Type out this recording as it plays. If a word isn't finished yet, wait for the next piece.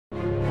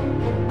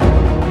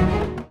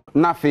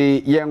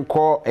Nafi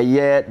yenko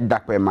eye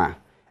Dakpema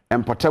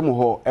empotemu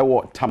ho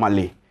ewo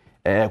tamale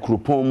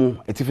krupon mu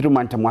etifiru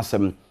mantam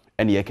asem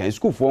ene ye kan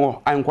school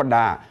fo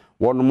ankoda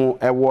wono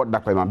ewo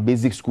Dakpema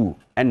Basic School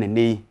ene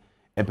nei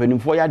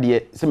empanimfo ya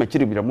de se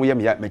machiri bira mu ye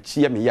me ya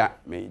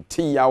me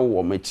ti ya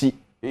wo machi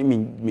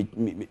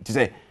ti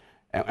se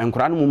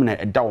enkora no mu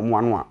na eda wo mu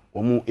ano a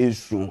wo mu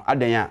esu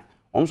adan a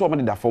wo so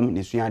obede da fom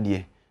ne sua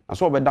de na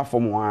so obeda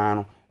fom wa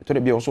no to de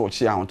bia wo so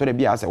chi a to de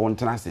bia se won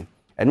tena se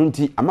eno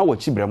nti ama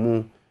wachi bira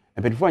mu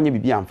empedifo anya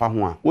bibia amfa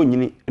ho a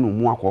wonyini eno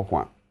mu akoko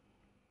a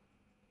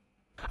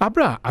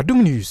Abra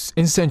Adom News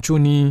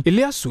Nsenchoni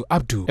Eliasu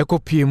Abdu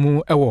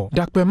ekopiemu ewo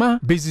Dakpema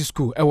Basic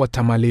School ewo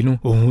Tamale no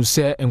ohun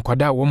se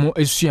enkwada wo mo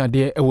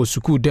asuade ewo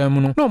school dan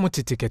mu no na mo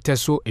tete kete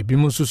so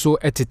ebimu suso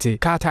etete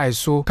katai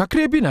so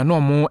kakre bi na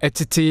no mo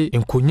etete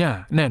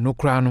enkonya na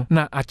enokra no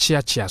na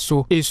achiachia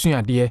so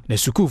asuade na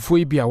school fo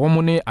bi a wo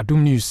mo ne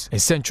Adom News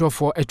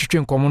Nsenchofo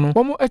etwetwe nkomo no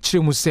wo mo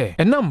akire mu se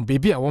enam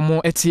bebi a wo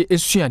mo eti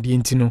asuade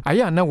ntino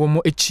aya na wo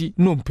mo echi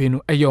no mpe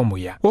no eyomo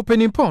ya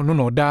opening pon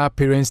no da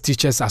Parents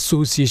Teachers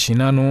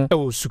Association no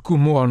ewo suku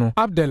mu no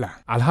Abdallah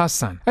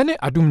Al-Hassan ene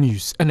Adom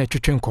News ene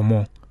twetwe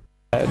nkomo.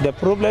 The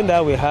problem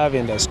that we have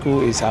in the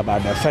school is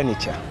about the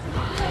furniture.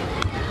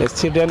 The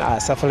children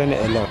are suffering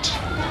a lot.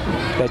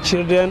 The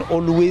children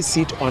always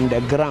sit on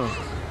the ground,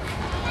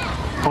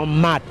 on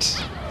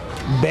mat,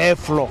 bare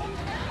floor.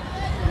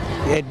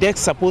 A desk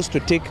supposed to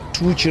take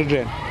 2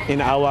 children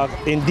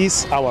in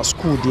this our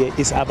school. There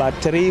is about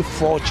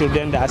 3-4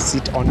 children that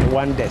sit on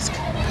one desk.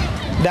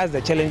 That's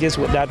the challenges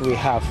that we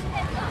have.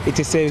 It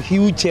is a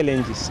huge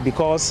challenge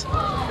because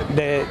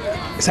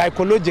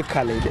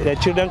psychologically the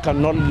children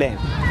cannot learn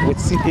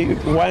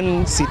with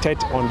one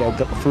seated on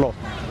the floor.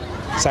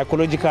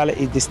 Psychologically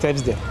it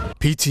disturbs them.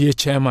 PTA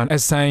chairman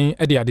assign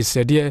Eddie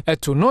Adesede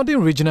to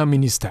Northern Regional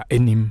Minister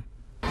Enim.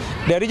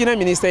 The regional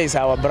minister is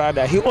our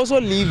brother. He also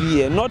lives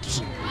here, not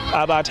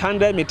about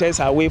 100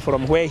 meters away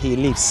from where he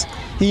lives.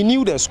 He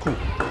knew the school.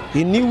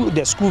 He knew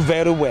the school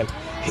very well.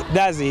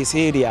 That's his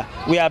area.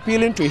 We are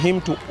appealing to him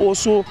to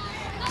also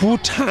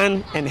put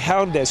hand and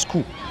help the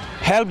school,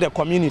 help the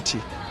community.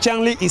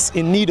 Chanley is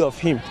in need of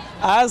him.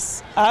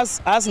 As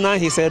now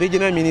he's a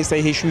regional minister,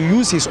 he should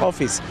use his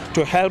office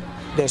to help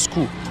the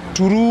school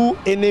through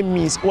any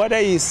means. Whether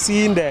he's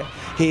seeing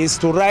he is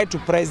to write to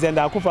President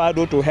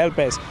Akufo-Addo to help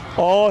us,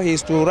 or he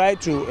is to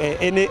write to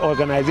any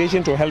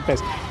organization to help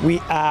us. We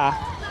are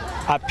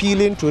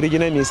appealing to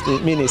regional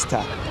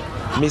minister,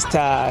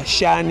 Mr.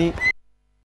 Shani